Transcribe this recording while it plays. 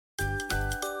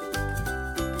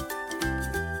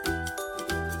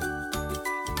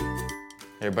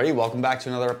Hey everybody, welcome back to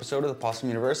another episode of the Possum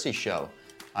University Show.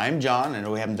 I'm John. I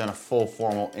know we haven't done a full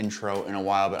formal intro in a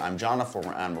while, but I'm John, a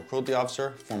former animal cruelty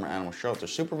officer, former animal shelter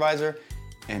supervisor,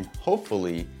 and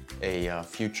hopefully a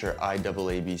future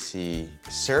IAABC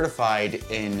certified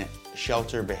in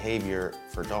shelter behavior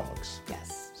for dogs.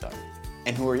 Yes.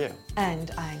 And who are you?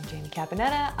 And I'm Jamie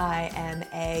Caponetta. I am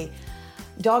a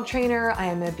dog trainer. I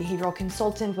am a behavioral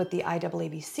consultant with the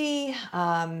IAABC.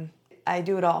 I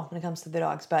do it all when it comes to the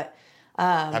dogs, but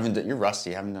You're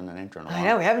rusty. You haven't done an intro in a while. I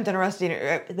know we haven't done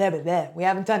we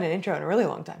haven't done an intro in a really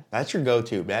long time. That's your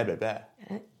go-to. Blah, blah, blah.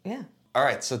 Yeah. All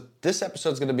right, so this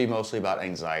episode's going to be mostly about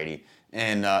anxiety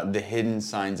and the hidden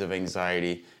signs of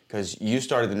anxiety, because you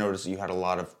started to notice that you had a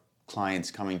lot of clients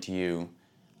coming to you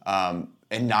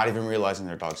and not even realizing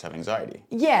their dogs have anxiety.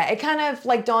 Yeah, it kind of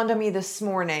like dawned on me this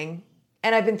morning,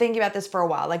 and I've been thinking about this for a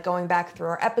while, like going back through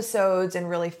our episodes and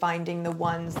really finding the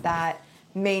ones that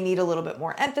may need a little bit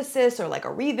more emphasis or like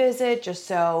a revisit, just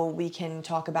so we can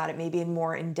talk about it maybe in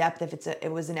more in depth. If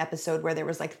it was an episode where there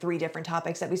was like 3 different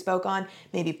topics that we spoke on,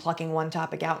 maybe plucking one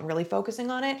topic out and really focusing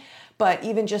on it. But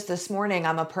even just this morning,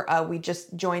 we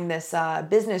just joined this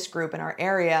business group in our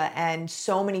area, and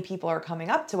so many people are coming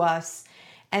up to us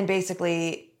and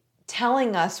basically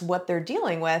telling us what they're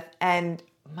dealing with. And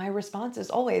my response is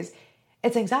always,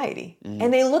 it's anxiety. Mm-hmm.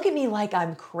 And they look at me like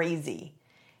I'm crazy.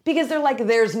 Because they're like,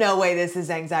 there's no way this is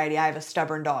anxiety. I have a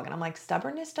stubborn dog. And I'm like,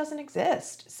 stubbornness doesn't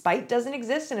exist. Spite doesn't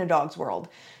exist in a dog's world.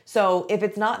 So if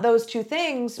it's not those 2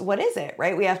 things, what is it,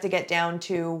 right? We have to get down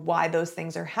to why those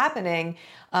things are happening.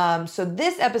 So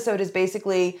this episode is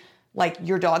basically like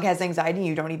your dog has anxiety and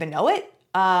you don't even know it.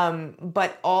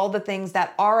 But all the things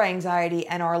that are anxiety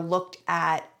and are looked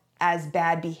at as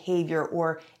bad behavior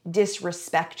or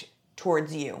disrespect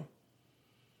towards you.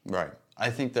 Right. I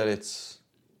think that it's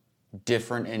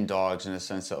different in dogs in the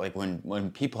sense that like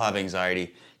when people have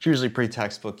anxiety, it's usually pretty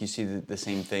textbook. You see the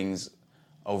same things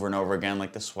over and over again,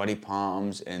 like the sweaty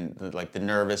palms and the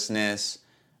nervousness.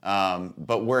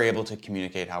 But we're able to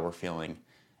communicate how we're feeling,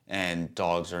 and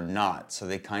dogs are not. So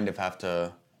they kind of have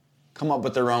to come up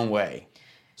with their own way.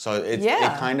 So it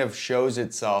kind of shows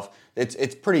itself.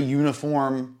 It's pretty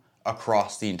uniform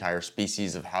across the entire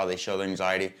species of how they show their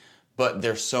anxiety. But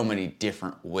there's so many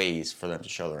different ways for them to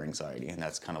show their anxiety, and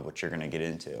that's kind of what you're going to get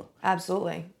into.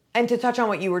 Absolutely. And to touch on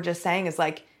what you were just saying is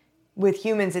like, with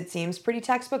humans, it seems pretty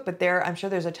textbook, but I'm sure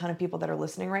there's a ton of people that are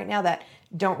listening right now that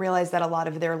don't realize that a lot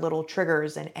of their little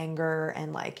triggers and anger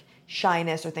and like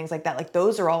shyness or things like that, like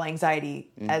those are all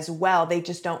anxiety as well. They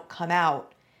just don't come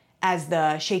out as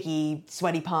the shaky,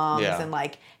 sweaty palms and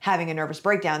like having a nervous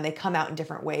breakdown. They come out in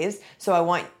different ways. So I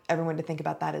want everyone to think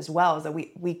about that as well, is that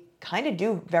we kind of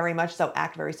do very much so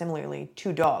act very similarly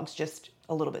to dogs, just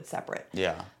a little bit separate.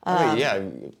 Yeah.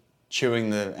 Chewing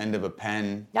the end of a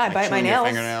pen. Yeah, I bite my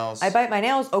nails. I bite my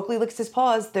nails. Oakley licks his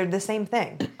paws. They're the same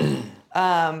thing.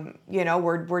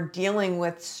 We're dealing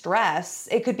with stress.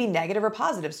 It could be negative or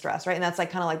positive stress, right? And that's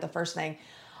like kind of like the first thing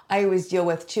I always deal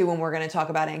with too when we're going to talk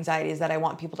about anxiety, is that I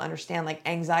want people to understand like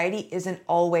anxiety isn't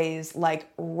always like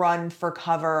run for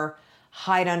cover,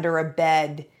 hide under a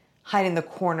bed, hide in the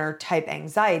corner type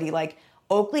anxiety. Like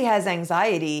Oakley has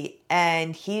anxiety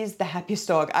and he's the happiest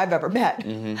dog I've ever met,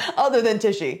 other than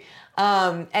Tishy.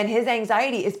 And his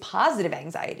anxiety is positive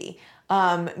anxiety.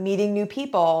 Meeting new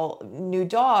people, new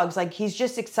dogs, like he's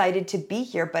just excited to be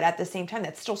here, but at the same time,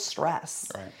 that's still stress.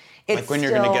 Right. It's like when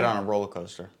you're going to get on a roller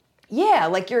coaster. Yeah,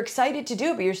 like you're excited to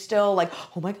do it, but you're still like,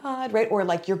 oh my God, right? Or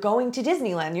like you're going to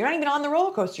Disneyland. You're not even on the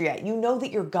roller coaster yet. You know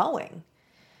that you're going.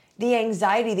 The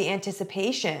anxiety, the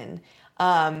anticipation,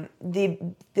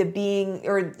 the being,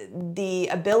 or the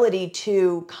ability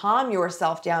to calm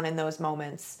yourself down in those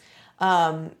moments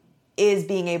is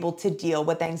being able to deal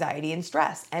with anxiety and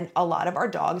stress. And a lot of our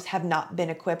dogs have not been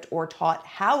equipped or taught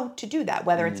how to do that,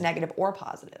 whether it's negative or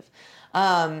positive.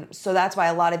 So that's why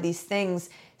a lot of these things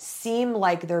seem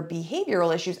like they're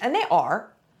behavioral issues, and they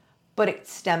are, but it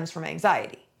stems from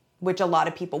anxiety, which a lot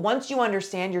of people, once you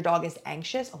understand your dog is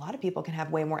anxious, a lot of people can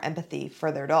have way more empathy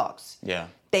for their dogs. Yeah.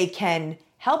 They can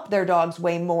help their dogs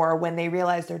way more when they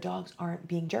realize their dogs aren't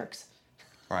being jerks.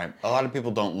 Right. A lot of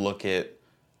people don't look at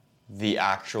the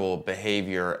actual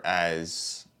behavior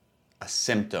as a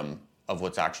symptom of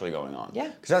what's actually going on. Yeah.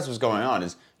 Because that's what's going on,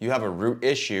 is you have a root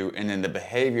issue, and then the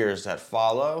behaviors that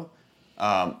follow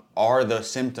are the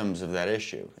symptoms of that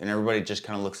issue. And everybody just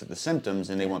kind of looks at the symptoms,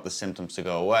 and they want the symptoms to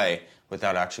go away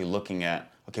without actually looking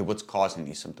at, okay, what's causing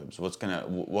these symptoms? What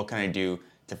can I do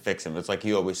to fix them? It's like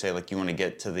you always say, like you want to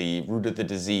get to the root of the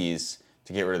disease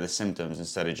to get rid of the symptoms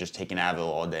instead of just taking Advil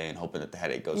all day and hoping that the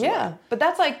headache goes away. Yeah, but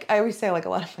that's like, I always say, like a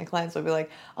lot of my clients will be like,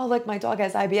 oh, like my dog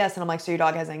has IBS, and I'm like, so your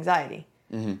dog has anxiety.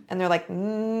 And they're like,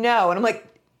 no. And I'm like,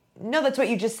 no, that's what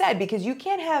you just said, because you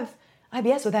can't have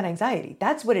IBS without anxiety.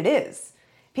 That's what it is.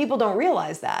 People don't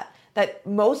realize that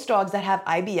most dogs that have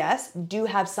IBS do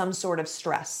have some sort of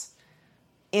stress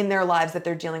in their lives that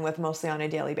they're dealing with mostly on a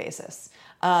daily basis,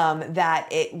 that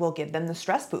it will give them the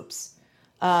stress poops.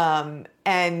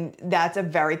 And that's a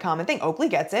very common thing. Oakley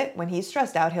gets it. When he's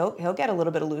stressed out, he'll get a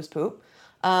little bit of loose poop.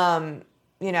 And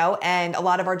a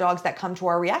lot of our dogs that come to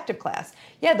our reactive class,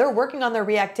 they're working on their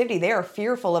reactivity. They are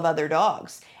fearful of other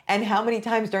dogs. And how many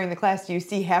times during the class do you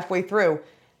see halfway through,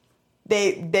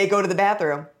 they go to the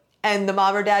bathroom and the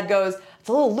mom or dad goes, it's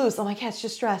a little loose. I'm like, it's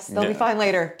just stress. They'll be fine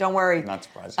later. Don't worry. Not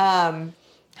surprising.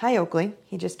 Hi, Oakley.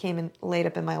 He just came and laid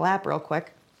up in my lap real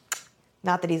quick.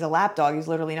 Not that he's a lap dog. He's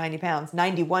literally 90 pounds.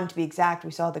 91 to be exact.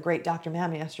 We saw the great Dr.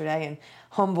 Mam yesterday, and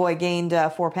homeboy gained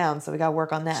 4 pounds, so we got to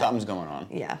work on that. Something's going on.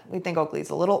 Yeah, we think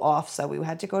Oakley's a little off, so we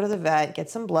had to go to the vet, get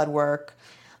some blood work,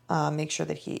 make sure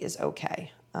that he is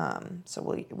okay.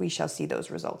 So we shall see those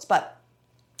results. But,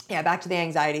 back to the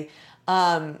anxiety.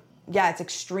 It's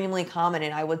extremely common,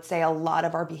 and I would say a lot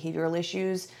of our behavioral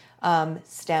issues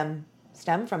stem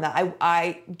from that.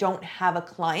 I don't have a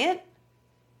client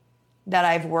that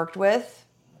I've worked with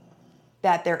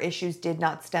that their issues did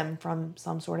not stem from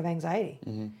some sort of anxiety.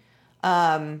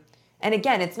 And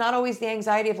again, it's not always the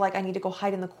anxiety of like, I need to go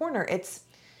hide in the corner. It's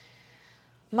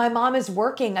my mom is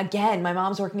working again. My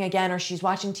mom's working again, or she's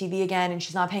watching TV again and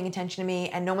she's not paying attention to me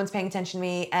and no one's paying attention to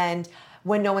me. And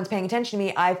when no one's paying attention to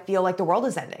me, I feel like the world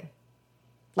is ending.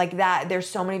 Like that, there's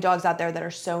so many dogs out there that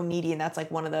are so needy. And that's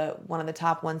like one of the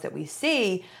top ones that we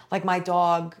see. Like my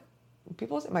dog,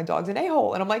 people say my dog's an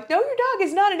a-hole. And I'm like, no, your dog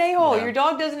is not an a-hole. Yeah. Your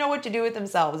dog doesn't know what to do with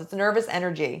themselves. It's nervous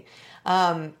energy.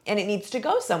 And it needs to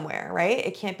go somewhere, right?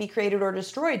 It can't be created or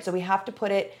destroyed. So we have to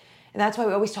put it, and that's why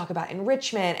we always talk about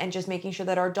enrichment and just making sure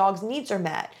that our dog's needs are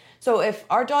met. So if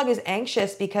our dog is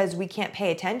anxious because we can't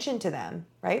pay attention to them,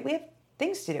 right? We have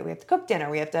things to do. We have to cook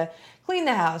dinner. We have to clean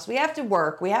the house. We have to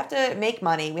work. We have to make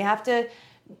money. We have to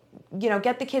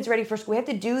get the kids ready for school. We have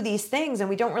to do these things, and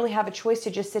we don't really have a choice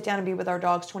to just sit down and be with our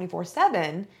dogs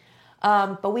 24/7.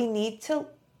 But we need to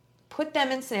put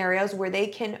them in scenarios where they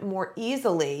can more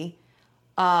easily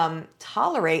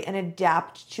tolerate and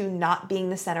adapt to not being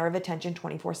the center of attention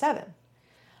 24/7.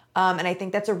 And I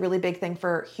think that's a really big thing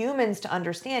for humans to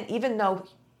understand, even though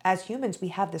as humans we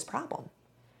have this problem,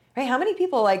 right? How many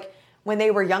people, like, when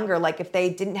they were younger, like if they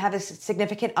didn't have a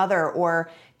significant other or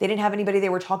they didn't have anybody they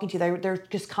were talking to, they're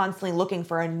just constantly looking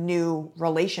for a new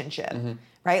relationship,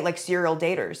 right? Like serial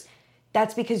daters.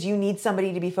 That's because you need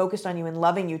somebody to be focused on you and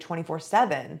loving you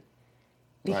 24/7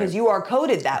 because Right. you are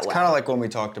coded that way. It's kind of like when we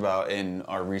talked about in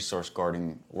our resource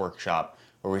guarding workshop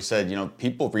where we said,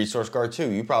 people resource guard too.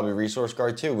 You probably resource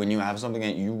guard too when you have something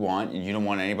that you want and you don't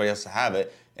want anybody else to have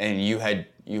it. And you had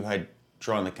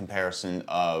drawn the comparison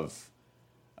of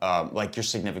like your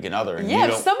significant other. And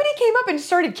if somebody came up and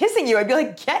started kissing you, I'd be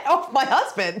like, get off my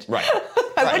husband. Right.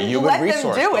 I Right. wouldn't You would let them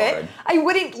resource do guard. it. I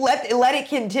wouldn't let it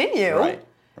continue. Right.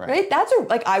 Right?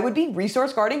 I would be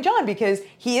resource guarding John because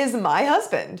he is my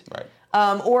husband. Right.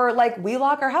 Or like we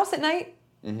lock our house at night.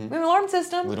 We have an alarm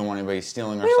system. We don't want anybody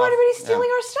stealing our We stuff. don't want anybody stealing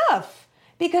Yeah. our stuff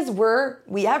because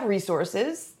we have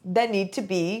resources that need to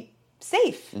be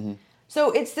safe. So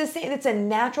it's the same. It's a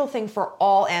natural thing for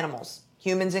all animals,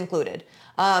 humans included.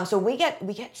 So we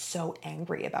get so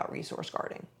angry about resource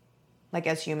guarding. Like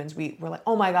as humans, we're like,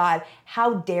 oh my God,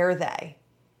 how dare they?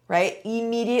 Right?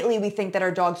 Immediately we think that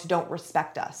our dogs don't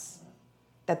respect us,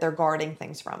 that they're guarding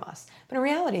things from us. But in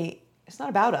reality, it's not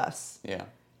about us. Yeah.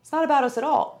 It's not about us at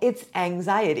all. It's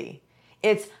anxiety.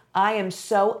 It's, I am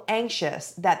so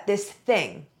anxious that this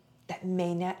thing that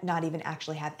may not even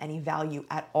actually have any value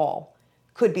at all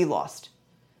could be lost.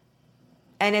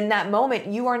 And in that moment,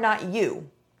 you are not you.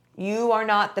 You are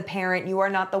not the parent. You are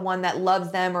not the one that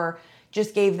loves them or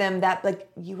just gave them that, like,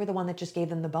 you were the one that just gave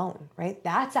them the bone, right?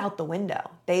 That's out the window.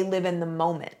 They live in the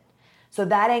moment. So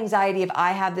that anxiety of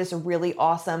I have this really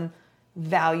awesome,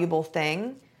 valuable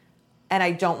thing and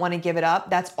I don't want to give it up,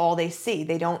 that's all they see.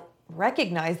 They don't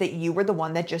recognize that you were the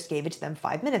one that just gave it to them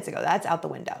 5 minutes ago. That's out the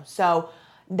window. So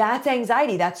that's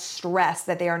anxiety, that's stress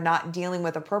that they are not dealing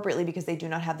with appropriately because they do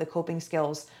not have the coping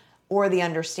skills or the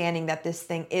understanding that this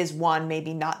thing is, one,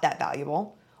 maybe not that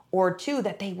valuable, or two,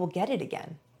 that they will get it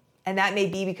again. And that may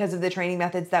be because of the training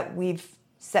methods that we've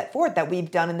set forth, that we've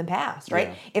done in the past, right?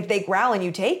 Yeah. If they growl and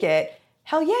you take it,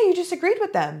 hell yeah, you just agreed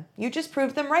with them. You just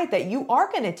proved them right that you are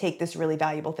going to take this really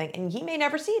valuable thing and he may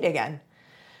never see it again.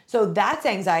 So that's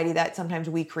anxiety that sometimes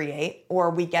we create,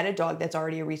 or we get a dog that's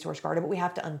already a resource guarder, but we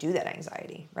have to undo that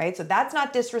anxiety, right? So that's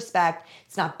not disrespect.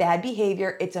 It's not bad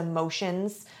behavior. It's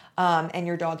emotions and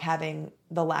your dog having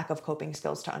the lack of coping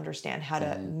skills to understand how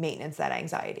to maintenance that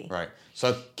anxiety. Right.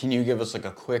 So can you give us like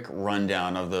a quick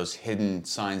rundown of those hidden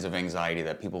signs of anxiety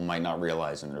that people might not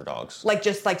realize in their dogs? Like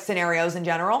just like scenarios in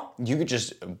general? You could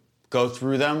just go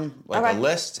through them like a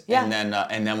list, and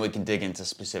then we can dig into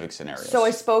specific scenarios. So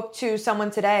I spoke to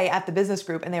someone today at the business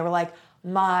group, and they were like,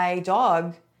 my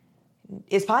dog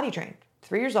is potty trained,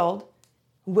 3 years old,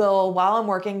 will, while I'm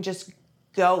working, just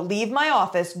leave my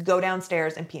office, go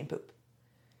downstairs and pee and poop.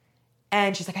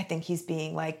 And she's like, I think he's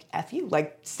being like, F you,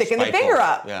 like sticking the finger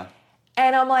up. Yeah.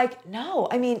 And I'm like, no,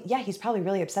 I mean, yeah, he's probably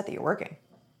really upset that you're working.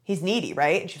 He's needy,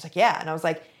 right? And she was like, yeah. And I was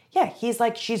like, yeah, he's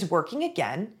like, she's working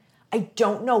again. I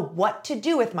don't know what to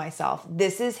do with myself.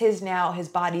 This is his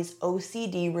body's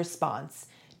OCD response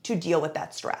to deal with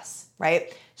that stress,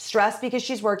 right? Stress because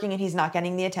she's working and he's not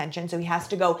getting the attention. So he has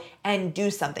to go and do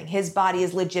something. His body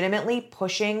is legitimately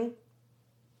pushing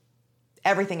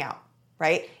everything out,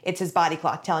 right? It's his body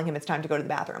clock telling him it's time to go to the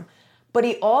bathroom. But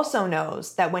he also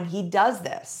knows that when he does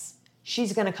this,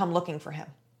 she's going to come looking for him,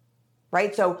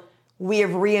 right? So we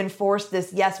have reinforced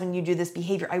this. Yes, when you do this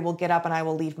behavior, I will get up and I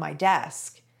will leave my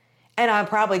desk. And I'm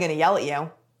probably going to yell at you.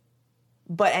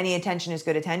 But any attention is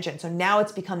good attention. So now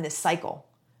it's become this cycle,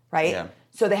 right? Yeah.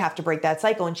 So they have to break that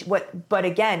cycle. And but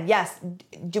again, yes,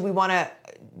 do we want to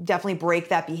definitely break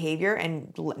that behavior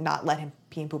and not let him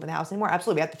pee and poop in the house anymore?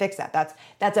 Absolutely, we have to fix that.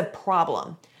 That's a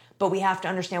problem. But we have to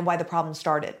understand why the problem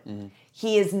started. Mm-hmm.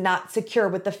 He is not secure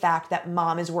with the fact that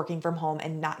mom is working from home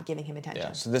and not giving him attention.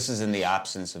 Yeah. So this is in the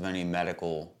absence of any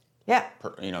medical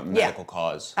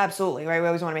cause. Absolutely, right? We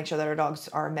always want to make sure that our dogs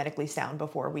are medically sound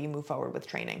before we move forward with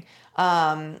training.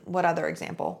 What other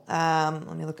example?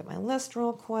 Let me look at my list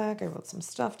real quick. I wrote some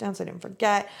stuff down so I didn't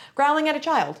forget. Growling at a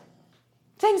child.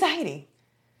 It's anxiety.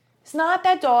 It's not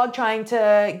that dog trying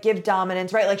to give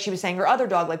dominance, right? Like she was saying, her other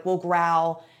dog will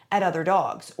growl at other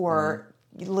dogs or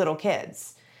little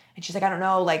kids. And she's like, I don't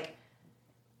know,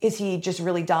 is he just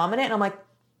really dominant? And I'm like,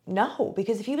 no,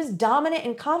 because if he was dominant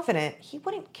and confident, he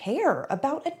wouldn't care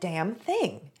about a damn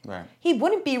thing. Right. He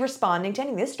wouldn't be responding to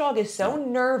anything. This dog is so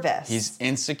nervous. He's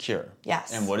insecure.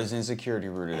 Yes. And what is insecurity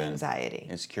rooted in? Anxiety.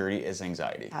 Insecurity is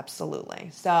anxiety. Absolutely.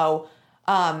 So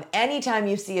anytime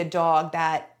you see a dog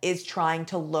that is trying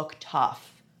to look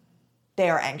tough, they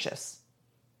are anxious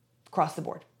across the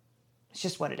board. It's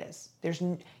just what it is.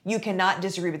 You cannot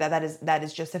disagree with that. That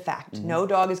is just a fact. Mm-hmm. No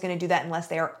dog is going to do that unless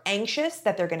they are anxious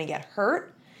that they're going to get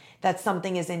hurt, that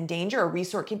something is in danger, a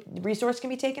resource can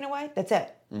be taken away. That's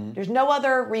it. Mm-hmm. There's no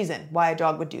other reason why a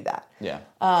dog would do that. Yeah.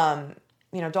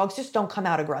 Dogs just don't come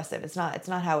out aggressive. It's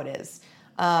not how it is.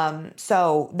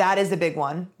 So that is a big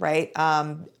one, right?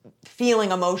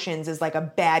 Feeling emotions is like a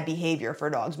bad behavior for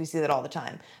dogs. We see that all the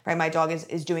time, right? My dog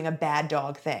is doing a bad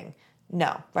dog thing.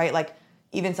 No, right?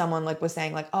 Even someone was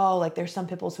saying there's some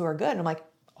pit bulls who are good. And I'm like,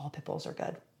 all pit bulls are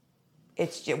good.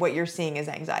 It's just, what you're seeing is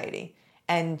anxiety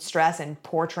and stress and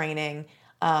poor training,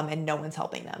 and no one's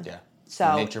helping them. Yeah.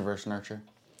 So nature versus nurture.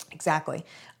 Exactly.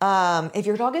 If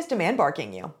your dog is demand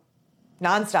barking you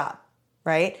nonstop,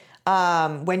 right?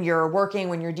 When you're working,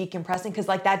 when you're decompressing, because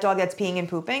that dog that's peeing and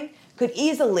pooping could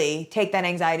easily take that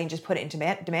anxiety and just put it into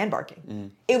demand barking. Mm-hmm.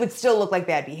 It would still look like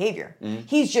bad behavior. Mm-hmm.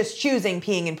 He's just choosing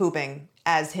peeing and pooping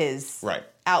as his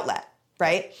outlet,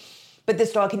 right? But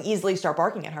this dog can easily start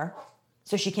barking at her,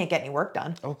 so she can't get any work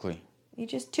done. Oakley. You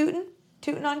just tooting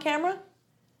on camera?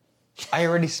 I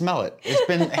already smell it. It's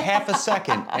been half a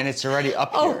second, and it's already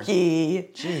up here. Oakley.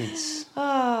 Jeez.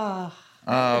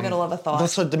 In the middle of a thought.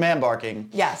 So demand barking.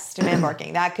 Yes, demand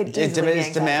barking. That could easily be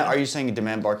anxiety. Are you saying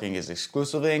demand barking is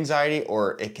exclusively anxiety,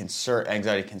 or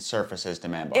anxiety can surface as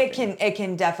demand barking? It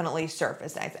can definitely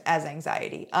surface as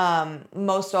anxiety.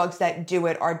 Most dogs that do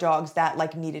it are dogs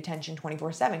that need attention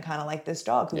 24/7, kind of like this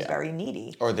dog who's very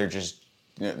needy. Or they're just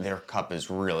their cup is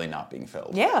really not being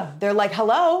filled. Yeah, they're like,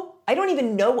 hello. I don't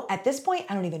even know at this point.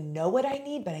 I don't even know what I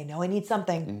need, but I know I need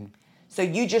something. Mm-hmm. So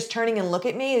you just turning and look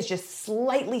at me is just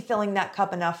slightly filling that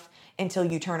cup enough until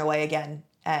you turn away again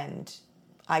and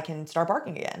I can start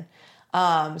barking again.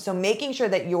 So making sure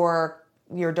that your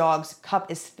dog's cup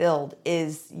is filled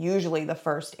is usually the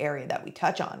first area that we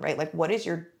touch on, right? What does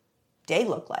your day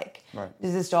look like? Right.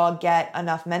 Does this dog get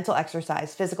enough mental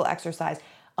exercise, physical exercise,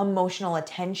 emotional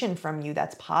attention from you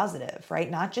that's positive,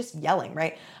 right? Not just yelling,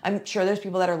 right? I'm sure there's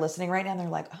people that are listening right now and they're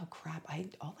like, oh crap,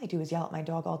 all I do is yell at my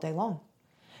dog all day long.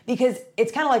 Because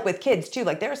it's kind of like with kids too.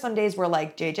 There are some days where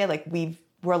JJ,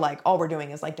 we're all we're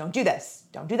doing is don't do this,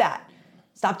 don't do that,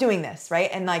 stop doing this, right?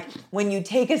 And when you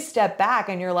take a step back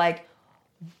and you're like,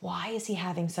 why is he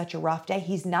having such a rough day?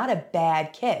 He's not a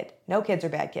bad kid. No kids are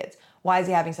bad kids. Why is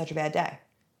he having such a bad day,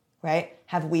 right?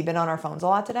 Have we been on our phones a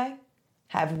lot today?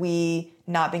 Have we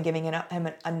not been giving him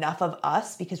enough of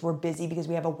us because we're busy because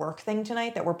we have a work thing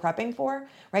tonight that we're prepping for,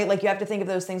 right? Like you have to think of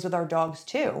those things with our dogs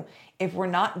too. If we're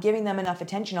not giving them enough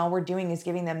attention, all we're doing is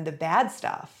giving them the bad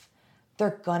stuff.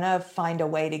 They're gonna find a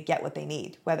way to get what they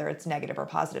need, whether it's negative or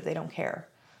positive, they don't care,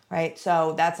 right?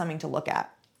 So that's something to look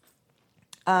at.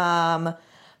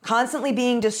 Constantly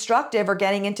being destructive or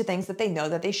getting into things that they know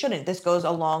that they shouldn't. This goes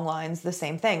along lines the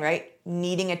same thing, right?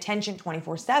 Needing attention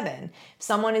 24/7. If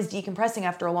someone is decompressing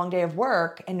after a long day of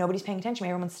work and nobody's paying attention,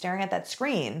 everyone's staring at that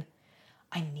screen,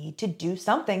 I need to do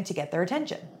something to get their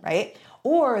attention, right?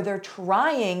 Or they're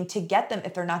trying to get them,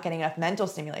 if they're not getting enough mental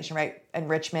stimulation, right?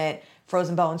 Enrichment,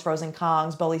 frozen bones, frozen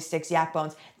Kongs, bully sticks, yak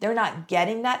bones. They're not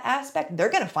getting that aspect. They're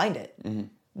going to find it. Mm-hmm.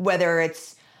 Whether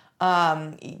it's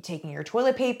taking your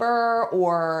toilet paper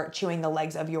or chewing the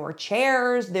legs of your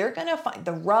chairs, they're going to find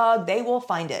the rug. They will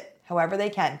find it however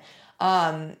they can.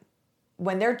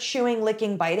 When they're chewing,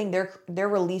 licking, biting, they're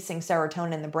releasing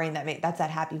serotonin in the brain. That's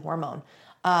that happy hormone.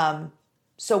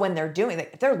 So when they're doing it,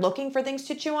 if they're looking for things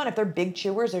to chew on, if they're big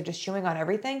chewers, they're just chewing on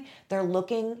everything. They're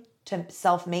looking to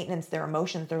self-maintenance their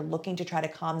emotions. They're looking to try to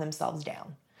calm themselves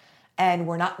down. And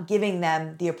we're not giving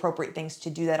them the appropriate things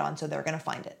to do that on, so they're going to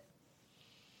find it.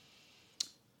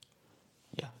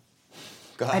 Yeah.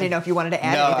 Go ahead. I didn't know if you wanted to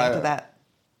add anything to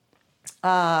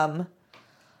that.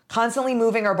 Constantly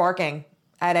moving or barking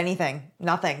at anything.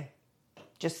 Nothing.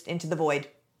 Just into the void.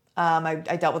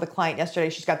 I dealt with a client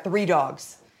yesterday. She's got 3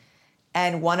 dogs.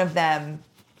 And one of them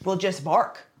will just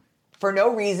bark for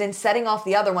no reason, setting off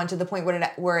the other one to the point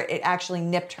where it actually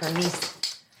nipped her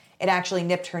niece. It actually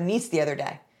nipped her niece the other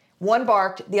day. One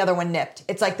barked, the other one nipped.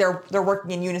 It's like they're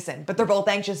working in unison, but they're both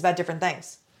anxious about different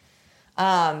things.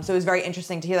 So it was very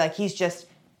interesting to hear, like, he's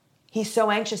so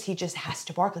anxious, he just has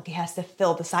to bark. Like, he has to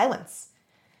fill the silence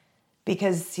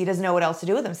because he doesn't know what else to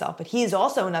do with himself. But he's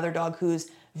also another dog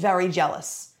who's very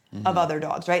jealous of other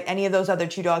dogs, right? Any of those other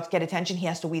 2 dogs get attention, he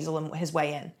has to weasel his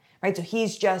way in, right? So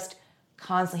he's just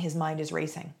constantly, his mind is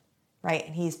racing, right?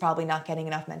 And he's probably not getting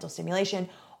enough mental stimulation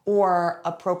or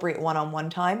appropriate one-on-one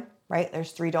time, right?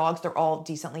 There's 3 dogs. They're all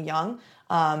decently young.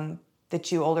 The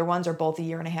 2 older ones are both 1.5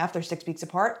 years. They're 6 weeks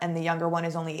apart. And the younger one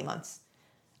is only 8 months.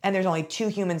 And there's only 2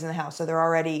 humans in the house. So they're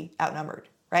already outnumbered,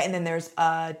 right? And then there's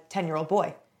a 10-year-old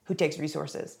boy who takes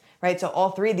resources, right? So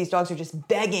all 3 of these dogs are just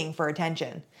begging for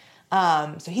attention.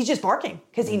 So he's just barking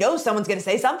because he knows someone's going to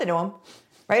say something to him,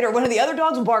 right? Or one of the other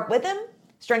dogs will bark with him.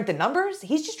 Strength in numbers.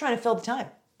 He's just trying to fill the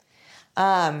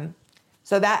time.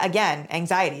 So that, again,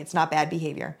 anxiety. It's not bad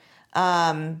behavior.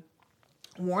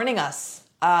 Warning us,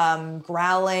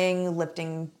 growling,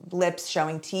 lifting lips,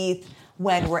 showing teeth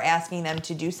when we're asking them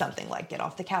to do something like get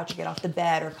off the couch, or get off the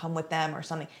bed, or come with them or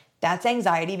something. That's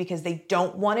anxiety because they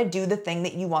don't want to do the thing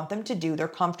that you want them to do. They're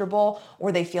comfortable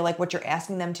or they feel like what you're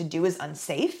asking them to do is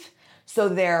unsafe. So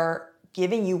they're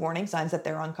giving you warning signs that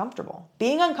they're uncomfortable.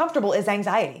 Being uncomfortable is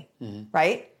anxiety,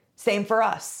 right? Same for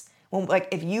us. When, like,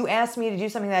 if you ask me to do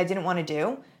something that I didn't want to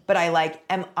do, but I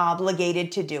am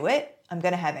obligated to do it, I'm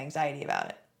going to have anxiety about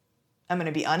it. I'm going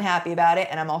to be unhappy about it.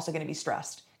 And I'm also going to be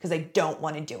stressed because I don't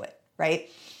want to do it, right?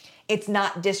 It's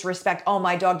not disrespect. Oh,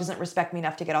 my dog doesn't respect me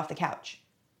enough to get off the couch.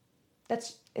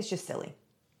 It's just silly,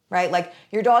 right? Like,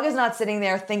 your dog is not sitting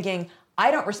there thinking,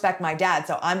 I don't respect my dad,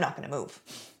 so I'm not going to move.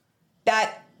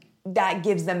 That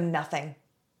gives them nothing.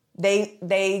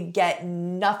 They get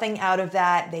nothing out of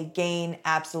that. They gain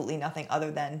absolutely nothing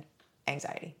other than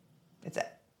anxiety. That's it.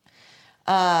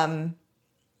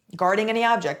 Guarding any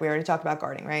object. We already talked about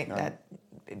guarding, right? No. That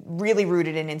really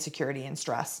rooted in insecurity and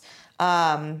stress.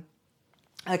 Like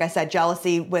I said,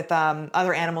 jealousy with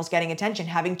other animals getting attention,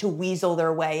 having to weasel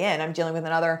their way in. I'm dealing with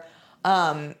another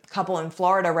couple in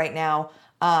Florida right now.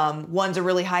 One's a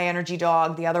really high energy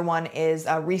dog. The other one is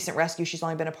a recent rescue. She's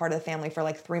only been a part of the family for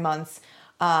like 3 months.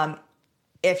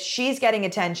 If she's getting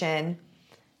attention,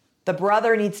 the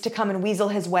brother needs to come and weasel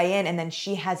his way in, and then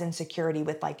she has insecurity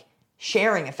with like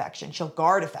sharing affection. She'll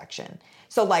guard affection.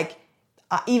 So like,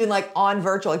 even like on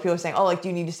virtual, like people were saying, oh, like, do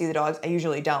you need to see the dogs? I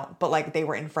usually don't, but like they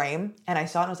were in frame and I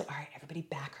saw it and I was like, all right, everybody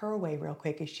back her away real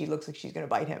quick because she looks like she's going to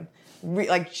bite him.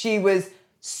 Like, she was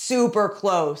super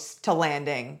close to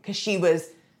landing because she was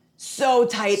so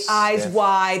tight, eyes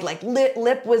wide, like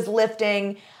lip was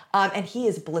lifting, and he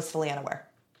is blissfully unaware.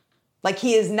 Like,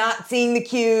 he is not seeing the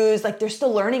cues. Like, they're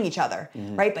still learning each other,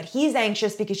 right? But he's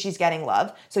anxious because she's getting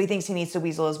love, so he thinks he needs to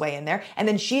weasel his way in there. And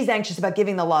then she's anxious about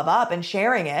giving the love up and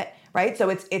sharing it, right? So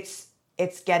it's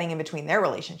getting in between their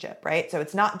relationship, right? So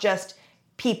it's not just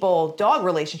people-dog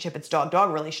relationship; it's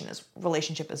dog-dog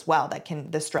relationship as well.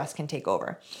 The stress can take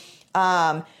over.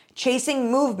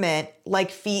 Chasing movement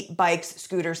like feet, bikes,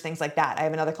 scooters, things like that. I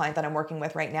have another client that I'm working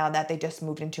with right now that they just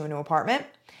moved into a new apartment.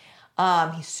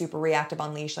 He's super reactive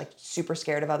on leash, like super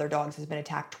scared of other dogs, has been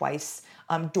attacked twice.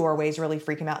 Doorways really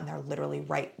freak him out, and they're literally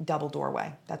right double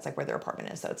doorway. That's like where their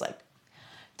apartment is. So it's like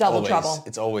double trouble.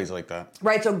 It's always like that.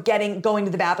 Right, so going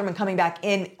to the bathroom and coming back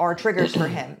in are triggers for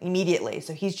him immediately.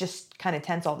 So he's just kind of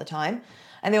tense all the time.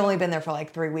 And they've only been there for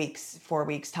like 3 weeks, 4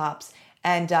 weeks tops.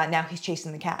 And now he's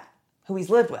chasing the cat, who he's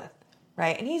lived with,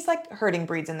 right? And he's like herding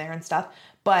breeds in there and stuff,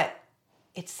 but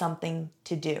it's something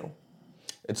to do.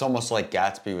 It's almost like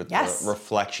Gatsby with the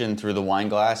reflection through the wine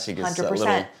glass. He gets 100%. That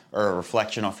little, or a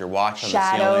reflection off your watch on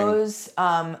shadows, the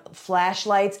ceiling.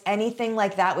 Flashlights, anything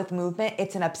like that with movement.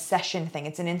 It's an obsession thing.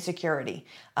 It's an insecurity.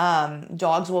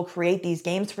 Dogs will create these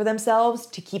games for themselves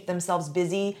to keep themselves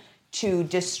busy, to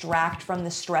distract from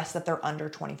the stress that they're under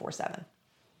 24/7.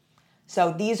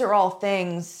 So these are all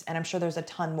things, and I'm sure there's a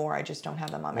ton more. I just don't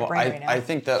have them on my brain right now. I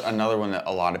think that another one that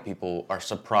a lot of people are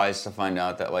surprised to find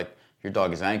out that like your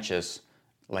dog is anxious,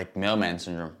 like mailman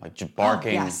syndrome, like just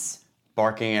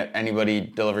barking at anybody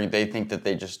delivering. They think that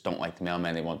they just don't like the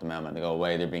mailman. They want the mailman to go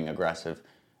away. They're being aggressive.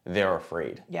 They're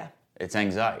afraid. Yeah. It's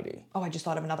anxiety. Oh, I just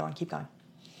thought of another one. Keep going.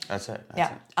 That's it.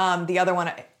 The other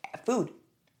one, food.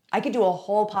 I could do a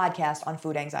whole podcast on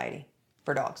food anxiety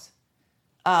for dogs.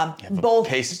 Both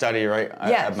case study, right?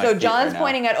 Yeah. So John's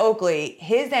pointing at Oakley.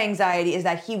 His anxiety is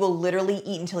that he will literally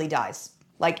eat until he dies.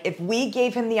 Like if we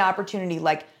gave him the opportunity,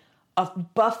 like a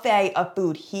buffet of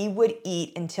food, he would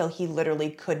eat until he literally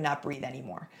could not breathe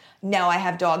anymore. Now I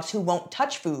have dogs who won't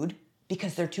touch food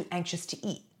because they're too anxious to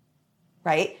eat,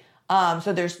 right?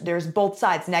 So there's both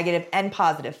sides, negative and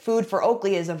positive. Food for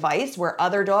Oakley is a vice, where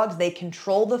other dogs, they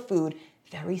control the food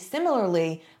very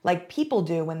similarly like people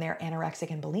do when they're anorexic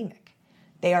and bulimic.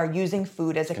 They are using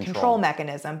food as a control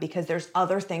mechanism because there's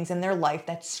other things in their life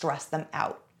that stress them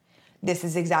out. This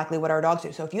is exactly what our dogs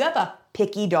do. So if you have a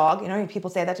picky dog, people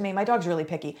say that to me, my dog's really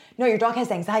picky. No, your dog has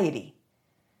anxiety.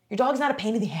 Your dog's not a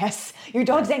pain in the ass. Your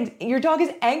dog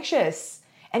is anxious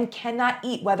and cannot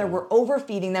eat, whether we're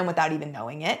overfeeding them without even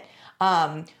knowing it.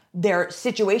 Their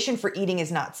situation for eating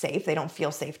is not safe. They don't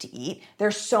feel safe to eat.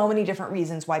 There's so many different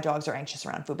reasons why dogs are anxious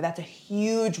around food, but that's a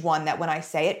huge one that when I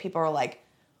say it, people are like,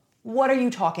 what are you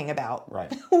talking about?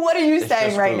 Right. What are you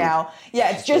saying right now?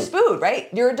 Yeah, it's just food, right?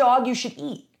 You're a dog, you should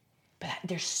eat. But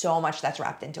there's so much that's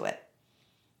wrapped into it.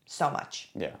 So much.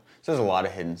 Yeah. So there's a lot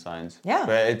of hidden signs. Yeah.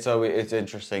 But it's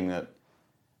interesting that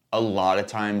a lot of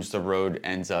times the road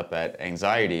ends up at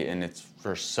anxiety, and it's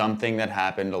for something that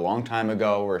happened a long time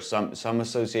ago or some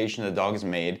association the dog has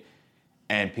made,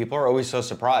 and people are always so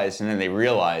surprised, and then they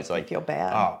realize, like, feel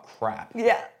bad. Oh, crap.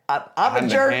 Yeah. I'm a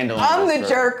jerk. I'm the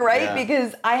jerk, right? Yeah.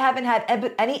 Because I haven't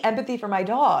had any empathy for my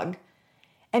dog.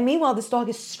 And meanwhile, this dog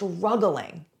is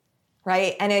struggling,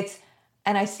 right?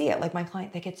 And I see it, like my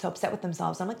client, they get so upset with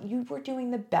themselves. I'm like, you were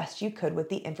doing the best you could with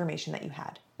the information that you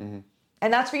had. Mm-hmm.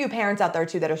 And that's for you parents out there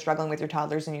too that are struggling with your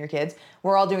toddlers and your kids.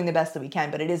 We're all doing the best that we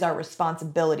can, but it is our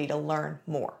responsibility to learn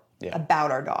more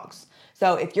about our dogs.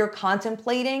 So if you're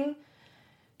contemplating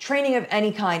training of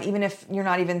any kind, even if you're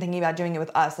not even thinking about doing it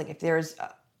with us, like if there's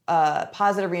a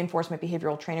positive reinforcement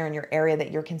behavioral trainer in your area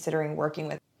that you're considering working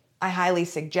with, I highly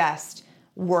suggest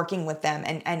working with them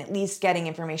and at least getting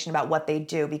information about what they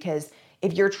do, because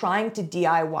if you're trying to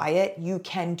DIY it, you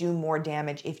can do more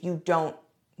damage if you don't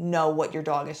know what your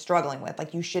dog is struggling with.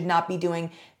 Like you should not be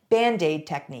doing Band-Aid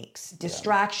techniques,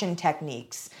 distraction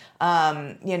techniques,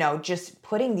 just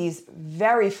putting these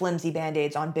very flimsy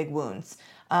Band-Aids on big wounds.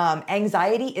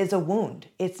 Anxiety is a wound.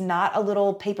 It's not a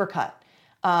little paper cut.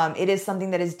 It is something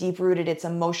that is deep-rooted. It's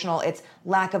emotional. It's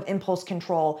lack of impulse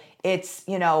control. It's,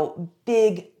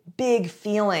 big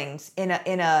feelings in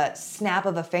a snap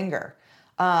of a finger.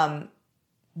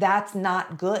 That's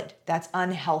not good. That's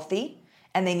unhealthy.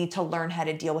 And they need to learn how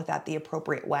to deal with that the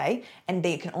appropriate way. And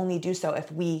they can only do so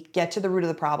if we get to the root of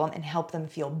the problem and help them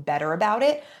feel better about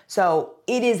it. So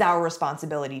it is our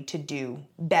responsibility to do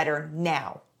better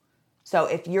now. So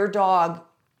if your dog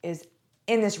is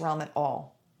in this realm at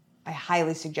all, I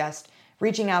highly suggest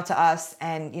reaching out to us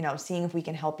and, seeing if we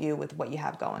can help you with what you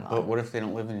have going on. But what if they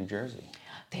don't live in New Jersey?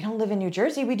 They don't live in New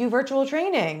Jersey. We do virtual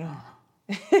training.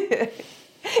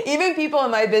 Even people in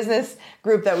my business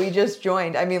group that we just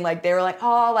joined, they were like,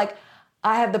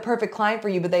 I have the perfect client for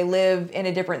you, but they live in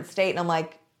a different state. And I'm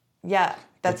like, yeah,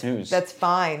 that's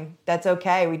fine. That's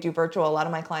okay. We do virtual. A lot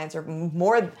of my clients are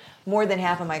more than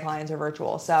half of my clients are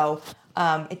virtual. So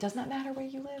it does not matter where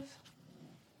you live.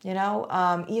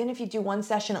 Even if you do one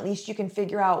session, at least you can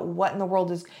figure out what in the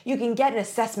world you can get an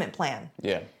assessment plan.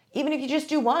 Yeah. Even if you just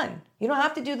do one, you don't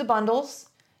have to do the bundles.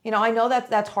 I know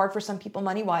that's hard for some people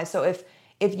money-wise. So if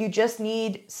if you just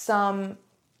need some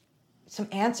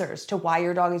answers to why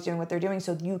your dog is doing what they're doing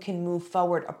so you can move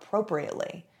forward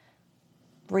appropriately,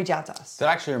 reach out to us. That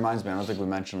actually reminds me, I don't think we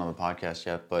mentioned on the podcast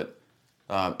yet, but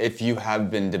if you have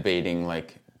been debating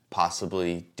like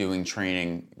possibly doing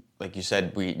training, like you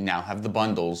said, we now have the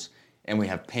bundles and we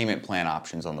have payment plan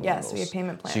options on the bundles. Yes, we have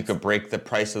payment plans. So you could break the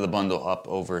price of the bundle up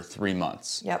over 3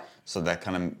 months. Yep. So that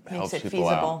kind of helps it people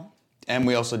feasible. out. And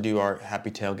we also do our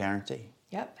Happy Tail guarantee.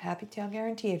 Yep, Happy Tail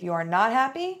guarantee. If you are not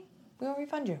happy, we will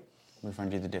refund you.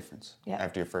 Refund you the difference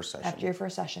after your first session. After your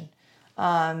first session.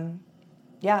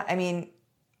 Yeah, I mean...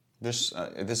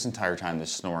 This entire time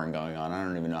there's snoring going on. I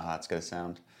don't even know how it's going to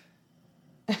sound.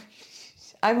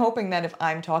 I'm hoping that if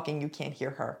I'm talking, you can't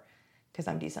hear her because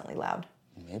I'm decently loud.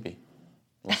 Maybe.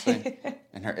 We'll see.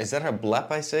 And is that her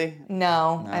blep I see?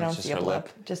 No, I it's don't just see a her blip.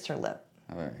 lip. Just her lip.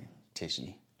 Very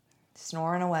tishy.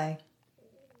 Snoring away.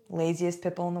 Laziest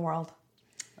pitbull in the world.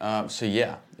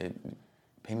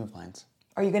 Payment plans.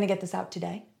 Are you going to get this out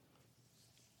today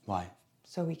Why?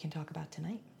 so we can talk about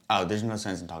tonight? Oh, there's no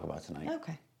sense in talking about tonight.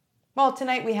 Okay. Well,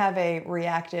 tonight we have a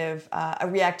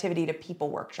reactivity to people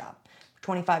workshop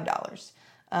for $25.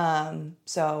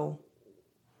 So,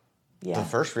 yeah. The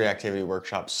first reactivity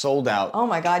workshop sold out. Oh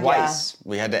my God, twice.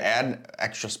 We had to add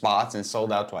extra spots and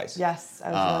sold out twice. Yes,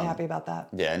 I was really happy about that.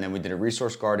 Yeah, and then we did a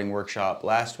resource guarding workshop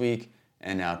last week,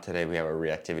 and now today we have a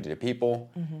reactivity to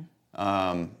people.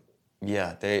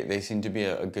 Yeah, they seem to be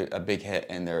a big hit,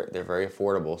 and they're very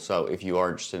affordable. So if you are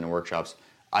interested in workshops,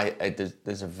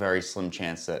 there's a very slim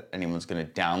chance that anyone's going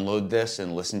to download this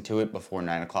and listen to it before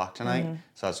 9 o'clock tonight.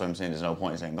 So that's what I'm saying. There's no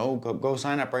point in saying, go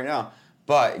sign up right now.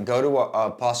 But go to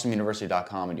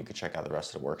PossumUniversity.com and you can check out the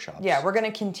rest of the workshops. Yeah, we're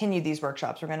going to continue these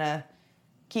workshops. We're going to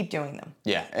keep doing them.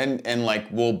 Yeah, and like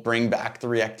we'll bring back the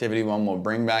reactivity one. We'll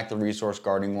bring back the resource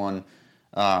guarding one.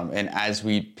 And as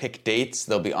we pick dates,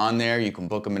 they'll be on there. You can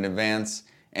book them in advance,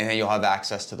 and then you'll have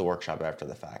access to the workshop after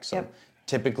the fact. So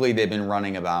typically they've been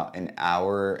running about an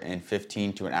hour and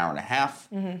 15 to an hour and a half.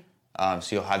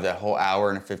 So you'll have that whole hour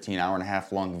and a 15 hour and a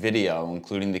half long video,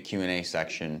 including the Q&A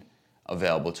section,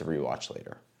 available to rewatch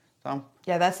later. So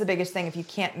yeah, that's the biggest thing. If you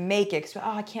can't make it,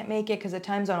 I can't make it because of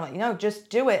time zone. I'm like, just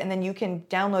do it, and then you can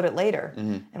download it later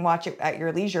and watch it at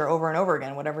your leisure over and over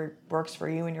again, whatever works for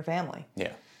you and your family.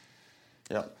 Yeah.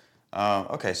 Yep.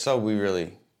 Okay, so we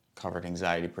really covered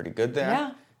anxiety pretty good there.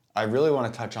 Yeah. I really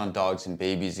want to touch on dogs and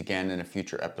babies again in a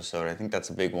future episode. I think that's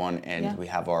a big one, and we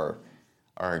have our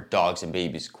dogs and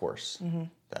babies course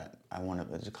that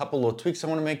there's a couple little tweaks I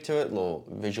want to make to it, little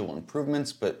visual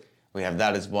improvements, but we have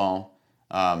that as well.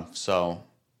 So,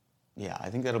 yeah, I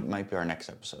think that might be our next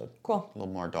episode. Cool. A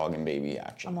little more dog and baby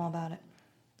action. I'm all about it.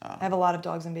 I have a lot of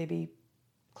dogs and baby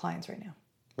clients right now.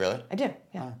 Really? I do,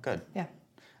 yeah. Oh, good. Yeah.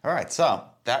 All right, so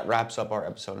that wraps up our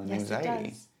episode on Yes, it anxiety.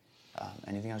 does.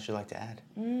 Anything else you'd like to add?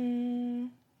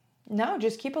 No,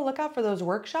 just keep a lookout for those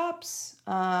workshops.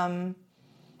 And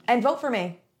vote for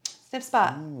me. Sniff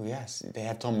Spot. Oh, yes. They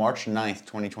have till March 9th,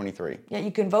 2023. Yeah,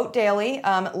 you can vote daily.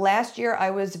 Last year,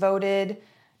 I was voted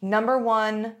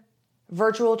 #1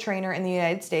 virtual trainer in the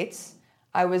United States.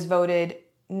 I was voted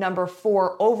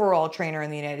 #4 overall trainer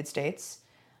in the United States.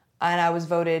 And I was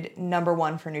voted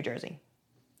 #1 for New Jersey.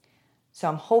 So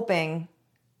I'm hoping,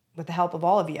 with the help of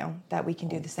all of you, that we can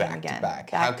do the same again. Back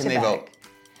to back. How can they vote?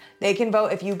 They can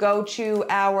vote if you go to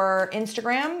our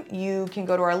Instagram. You can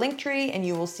go to our link tree and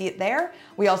you will see it there.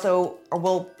 We also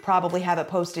will probably have it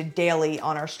posted daily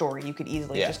on our story. You could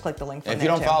easily just click the link from there. If there you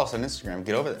don't too. follow us on Instagram,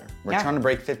 get over there. We're trying to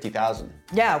break 50,000.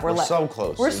 Yeah, we're so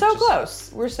close. We're so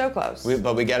close. We're so close.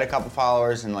 But we get a couple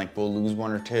followers and like we'll lose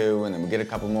 1 or 2, and then we get a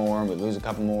couple more, and we lose a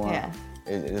couple more. Yeah.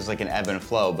 It's like an ebb and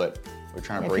flow, but we're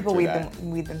trying to break people through that.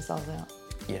 weed themselves out.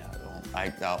 Yeah,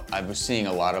 I was seeing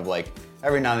a lot of like,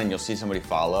 every now and then you'll see somebody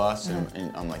follow us,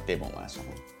 and I'm like, they won't last long.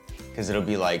 Because it'll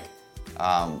be like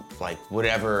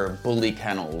whatever bully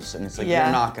kennels, and it's like, you're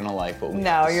not gonna like what we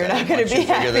have to you're say. not gonna Once be you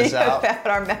figure happy this out, about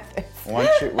our methods.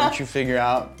 once you figure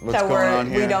out what's So going on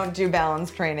here. we don't do balance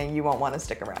training, you won't want to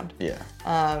stick around. Yeah.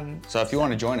 So if you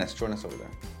want to join us over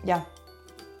there. Yeah.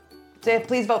 So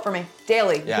please vote for me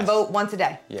daily. You Yes. can vote once a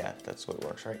day. Yeah, that's what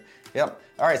works, right? Yep.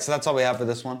 All right, so that's all we have for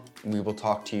this one. We will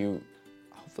talk to you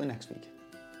hopefully next week.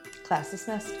 Class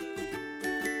dismissed.